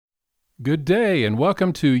Good day, and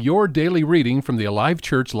welcome to your daily reading from the Alive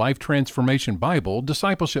Church Life Transformation Bible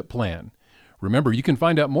Discipleship Plan. Remember, you can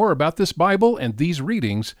find out more about this Bible and these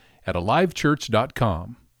readings at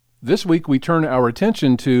alivechurch.com. This week, we turn our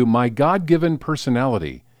attention to my God-given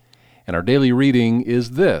personality, and our daily reading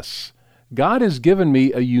is this: God has given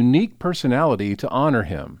me a unique personality to honor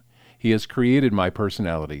Him. He has created my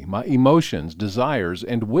personality, my emotions, desires,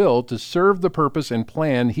 and will to serve the purpose and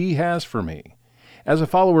plan He has for me. As a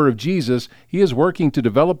follower of Jesus, He is working to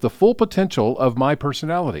develop the full potential of my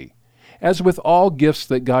personality. As with all gifts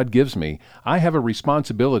that God gives me, I have a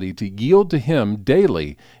responsibility to yield to Him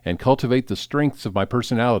daily and cultivate the strengths of my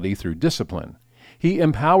personality through discipline. He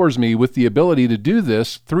empowers me with the ability to do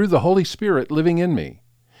this through the Holy Spirit living in me.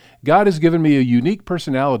 God has given me a unique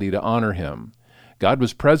personality to honor Him. God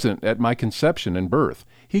was present at my conception and birth.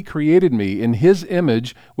 He created me in His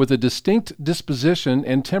image with a distinct disposition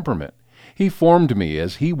and temperament. He formed me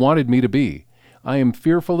as He wanted me to be. I am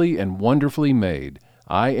fearfully and wonderfully made.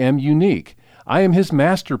 I am unique. I am His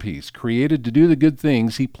masterpiece, created to do the good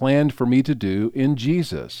things He planned for me to do in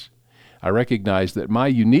Jesus. I recognize that my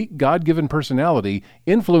unique God-given personality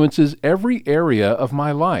influences every area of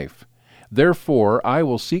my life. Therefore, I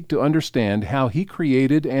will seek to understand how He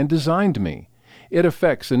created and designed me. It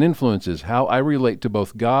affects and influences how I relate to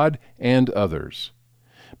both God and others.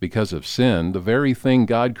 Because of sin, the very thing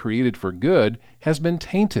God created for good has been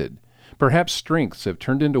tainted. Perhaps strengths have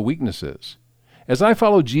turned into weaknesses. As I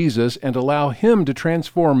follow Jesus and allow Him to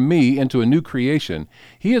transform me into a new creation,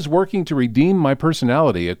 He is working to redeem my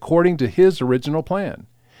personality according to His original plan.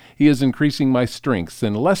 He is increasing my strengths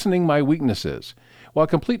and lessening my weaknesses. While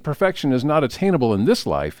complete perfection is not attainable in this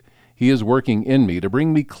life, He is working in me to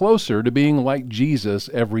bring me closer to being like Jesus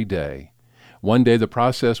every day. One day the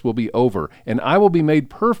process will be over, and I will be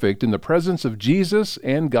made perfect in the presence of Jesus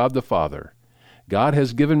and God the Father. God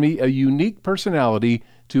has given me a unique personality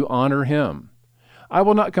to honor Him. I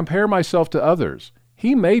will not compare myself to others.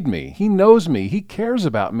 He made me. He knows me. He cares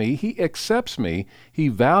about me. He accepts me. He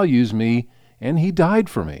values me, and He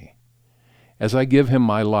died for me. As I give Him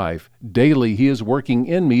my life, daily He is working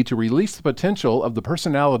in me to release the potential of the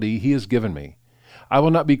personality He has given me. I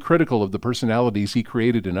will not be critical of the personalities He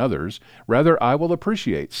created in others. Rather, I will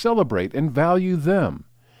appreciate, celebrate, and value them.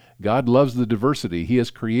 God loves the diversity He has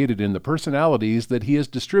created in the personalities that He has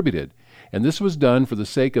distributed, and this was done for the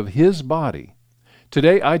sake of His body.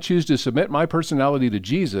 Today, I choose to submit my personality to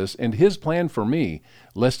Jesus and His plan for me,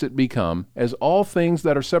 lest it become, as all things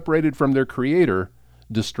that are separated from their Creator,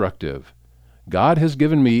 destructive. God has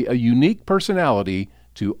given me a unique personality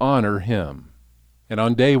to honor Him. And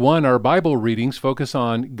on day one, our Bible readings focus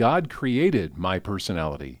on God created my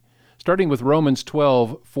personality, starting with Romans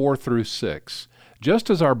 12, 4 through 6. Just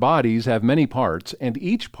as our bodies have many parts, and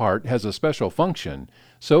each part has a special function,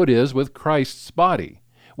 so it is with Christ's body.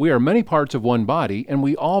 We are many parts of one body, and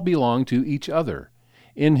we all belong to each other.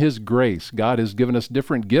 In His grace, God has given us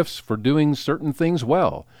different gifts for doing certain things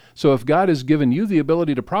well. So if God has given you the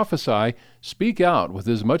ability to prophesy, speak out with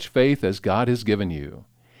as much faith as God has given you.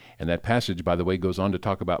 And that passage, by the way, goes on to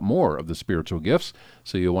talk about more of the spiritual gifts,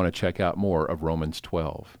 so you'll want to check out more of Romans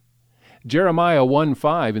 12. Jeremiah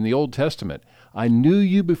 1:5 in the Old Testament: I knew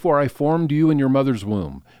you before I formed you in your mother's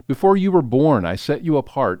womb. Before you were born, I set you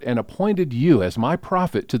apart and appointed you as my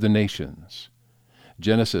prophet to the nations.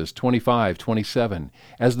 Genesis 25:27.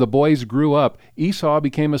 As the boys grew up, Esau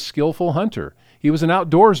became a skillful hunter. He was an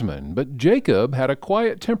outdoorsman, but Jacob had a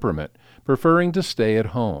quiet temperament, preferring to stay at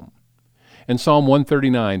home. And Psalm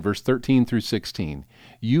 139, verse 13 through 16.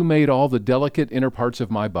 You made all the delicate inner parts of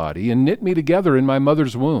my body and knit me together in my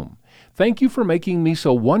mother's womb. Thank you for making me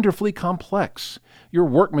so wonderfully complex. Your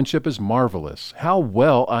workmanship is marvelous. How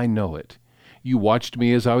well I know it. You watched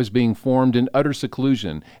me as I was being formed in utter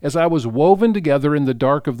seclusion, as I was woven together in the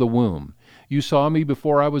dark of the womb. You saw me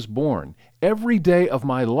before I was born. Every day of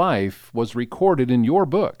my life was recorded in your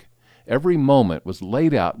book. Every moment was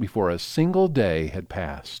laid out before a single day had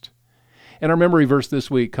passed. And our memory verse this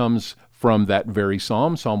week comes from that very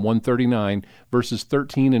psalm, Psalm 139, verses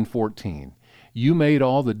 13 and 14. You made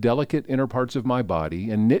all the delicate inner parts of my body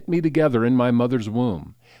and knit me together in my mother's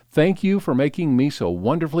womb. Thank you for making me so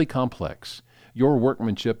wonderfully complex. Your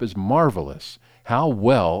workmanship is marvelous. How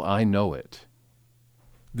well I know it.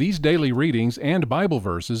 These daily readings and Bible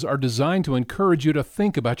verses are designed to encourage you to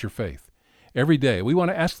think about your faith. Every day, we want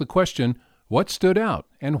to ask the question, what stood out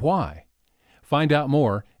and why? Find out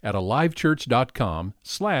more at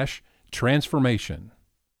alivechurch.com/transformation.